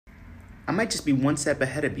I might just be one step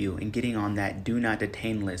ahead of you in getting on that do not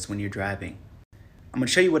detain list when you're driving. I'm gonna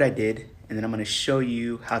show you what I did, and then I'm gonna show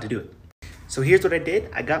you how to do it. So here's what I did.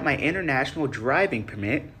 I got my international driving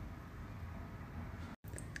permit.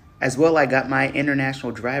 As well, I got my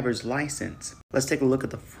international driver's license. Let's take a look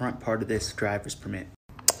at the front part of this driver's permit.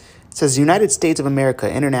 It says United States of America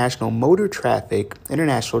International Motor Traffic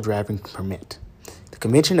International Driving Permit. The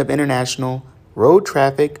Convention of International Road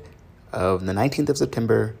Traffic of the 19th of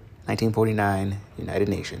September, 1949, United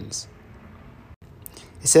Nations.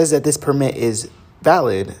 It says that this permit is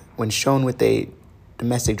valid when shown with a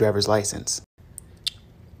domestic driver's license.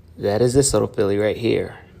 That is this little filly right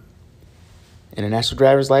here. International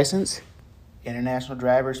driver's license, international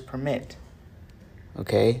driver's permit.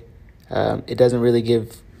 Okay, it doesn't really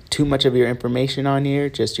give too much of your information on here,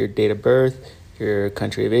 just your date of birth, your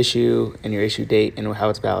country of issue, and your issue date and how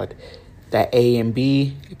it's valid. That A and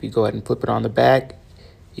B, if you go ahead and flip it on the back,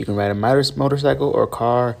 you can ride a motorcycle or a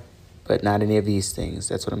car, but not any of these things.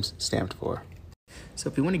 That's what I'm stamped for. So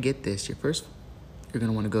if you want to get this, you're going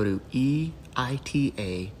to want to go to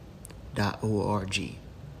eita.org.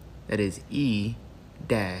 That is e-ita.org.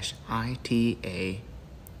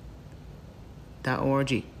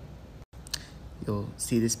 You'll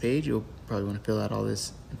see this page. You'll probably want to fill out all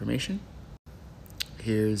this information.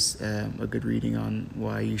 Here's a good reading on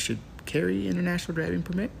why you should carry international driving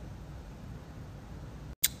permit.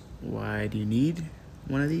 Why do you need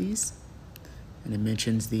one of these? And it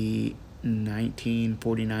mentions the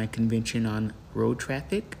 1949 Convention on Road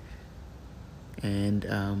Traffic. And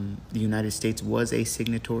the United States was a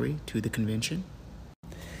signatory to the convention.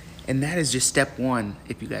 And that is just step one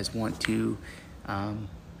if you guys want to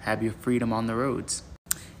have your freedom on the roads.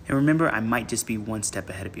 And remember, I might just be one step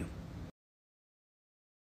ahead of you.